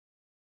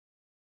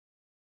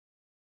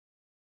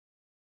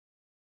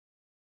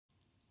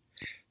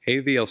Hey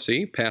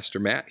VLC, Pastor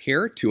Matt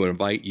here to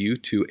invite you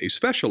to a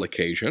special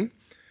occasion.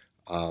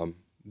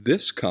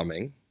 This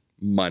coming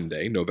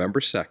Monday, November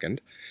 2nd,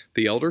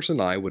 the elders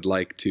and I would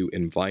like to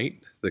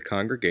invite the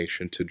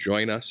congregation to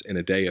join us in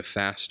a day of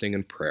fasting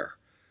and prayer.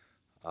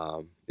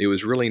 It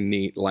was really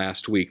neat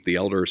last week. The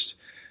elders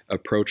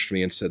approached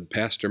me and said,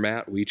 Pastor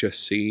Matt, we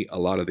just see a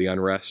lot of the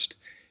unrest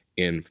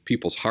in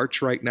people's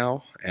hearts right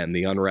now and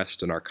the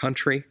unrest in our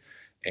country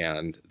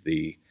and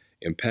the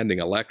impending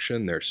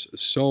election. There's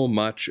so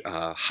much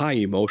high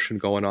emotion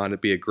going on.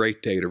 It'd be a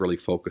great day to really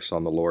focus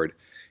on the Lord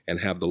and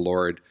have the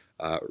Lord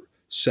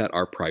set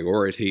our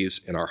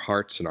priorities in our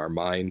hearts and our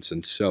minds.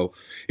 And so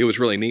it was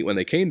really neat when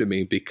they came to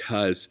me,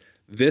 because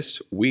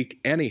this week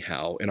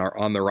anyhow, in our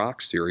On the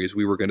Rock series,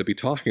 we were going to be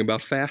talking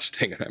about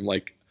fasting. And I'm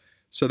like,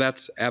 so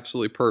that's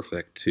absolutely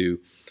perfect to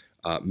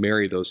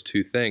marry those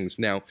two things.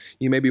 Now,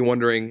 you may be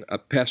wondering,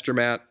 Pastor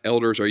Matt,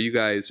 elders, are you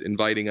guys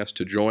inviting us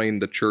to join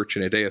the church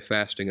in a day of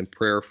fasting and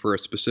prayer for a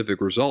specific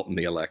result in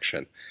the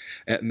election?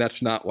 And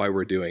that's not why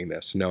we're doing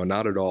this. No,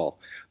 not at all.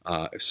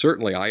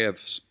 Certainly, I have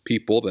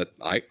people that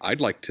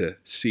I'd like to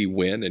see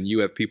win, and you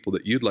have people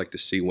that you'd like to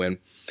see win.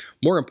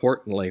 More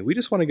importantly, we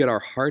just want to get our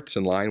hearts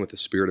in line with the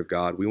Spirit of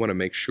God. We want to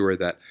make sure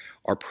that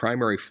our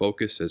primary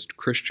focus as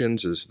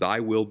Christians is thy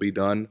will be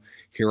done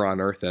here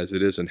on earth as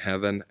it is in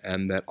heaven,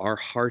 and that our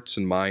hearts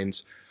and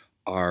minds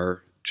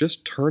are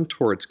just turned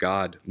towards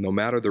God, no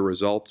matter the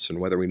results and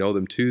whether we know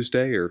them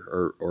Tuesday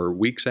or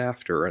weeks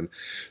after. And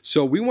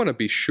so we want to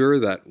be sure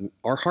that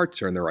our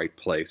hearts are in the right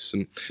place.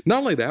 And not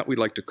only that, we'd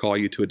like to call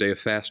you to a day of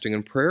fasting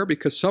and prayer,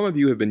 because some of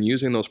you have been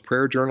using those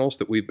prayer journals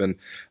that we've been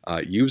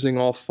using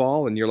all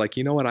fall, and you're like,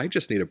 you know what, I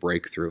just need a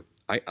breakthrough.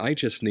 I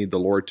just need the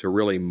Lord to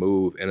really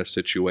move in a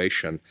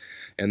situation.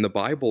 And the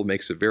Bible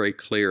makes it very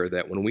clear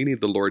that when we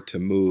need the Lord to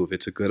move,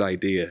 it's a good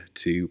idea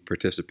to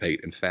participate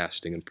in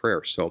fasting and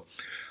prayer. So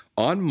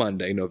on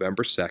Monday,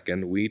 November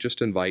 2nd, we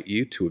just invite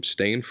you to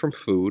abstain from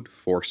food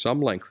for some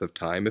length of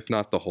time, if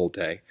not the whole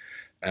day,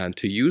 and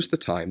to use the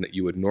time that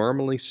you would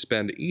normally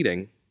spend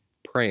eating,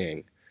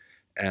 praying.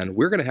 And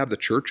we're going to have the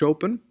church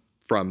open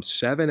from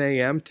 7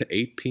 a.m. to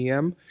 8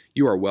 p.m.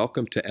 You are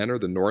welcome to enter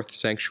the North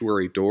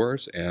Sanctuary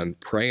doors and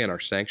pray in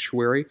our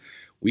sanctuary.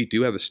 We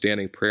do have a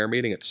standing prayer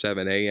meeting at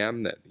 7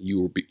 a.m. that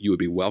you would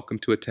be welcome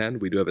to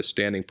attend. We do have a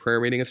standing prayer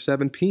meeting at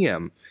 7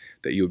 p.m.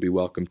 that you would be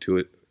welcome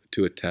to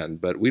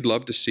attend. But we'd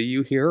love to see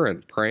you here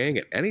and praying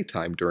at any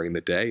time during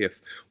the day. If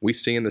we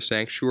see in the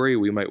sanctuary,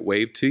 we might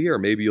wave to you, or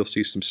maybe you'll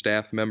see some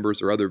staff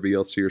members or other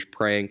VLCers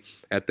praying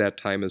at that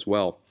time as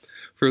well.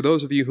 For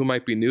those of you who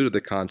might be new to the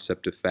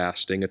concept of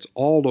fasting, it's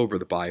all over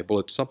the Bible.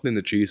 It's something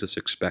that Jesus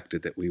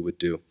expected that we would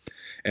do.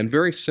 And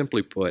very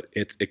simply put,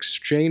 it's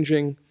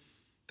exchanging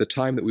the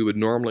time that we would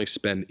normally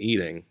spend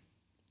eating,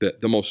 the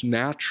most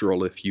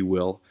natural, if you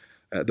will,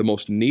 the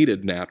most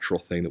needed natural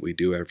thing that we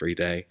do every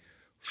day,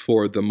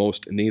 for the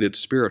most needed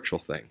spiritual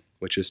thing,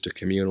 which is to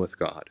commune with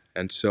God.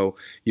 And so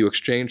you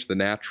exchange the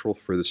natural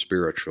for the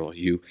spiritual.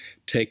 You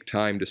take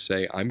time to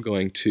say, I'm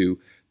going to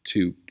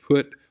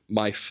put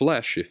my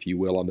flesh, if you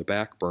will, on the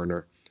back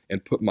burner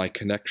and put my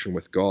connection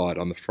with God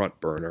on the front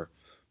burner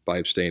by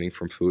abstaining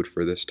from food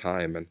for this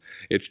time. And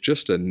it's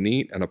just a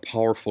neat and a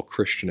powerful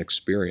Christian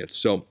experience.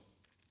 So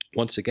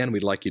once again,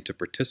 we'd like you to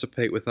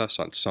participate with us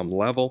on some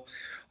level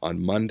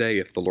on Monday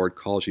if the Lord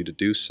calls you to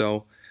do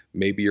so.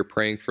 Maybe you're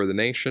praying for the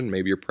nation,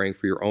 maybe you're praying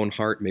for your own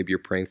heart, maybe you're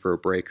praying for a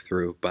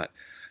breakthrough, but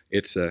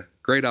it's a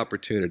great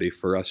opportunity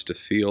for us to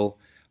feel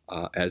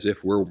as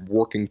if we're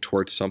working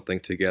towards something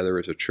together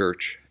as a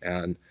church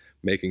and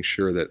making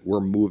sure that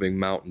we're moving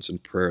mountains in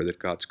prayer that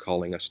God's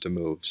calling us to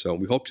move. So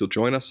we hope you'll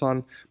join us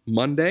on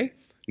Monday,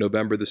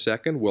 November the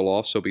 2nd. We'll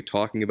also be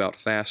talking about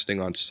fasting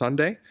on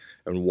Sunday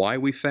and why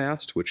we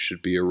fast, which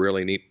should be a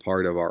really neat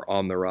part of our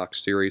On the Rock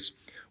series.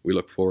 We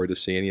look forward to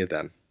seeing you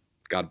then.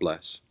 God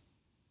bless.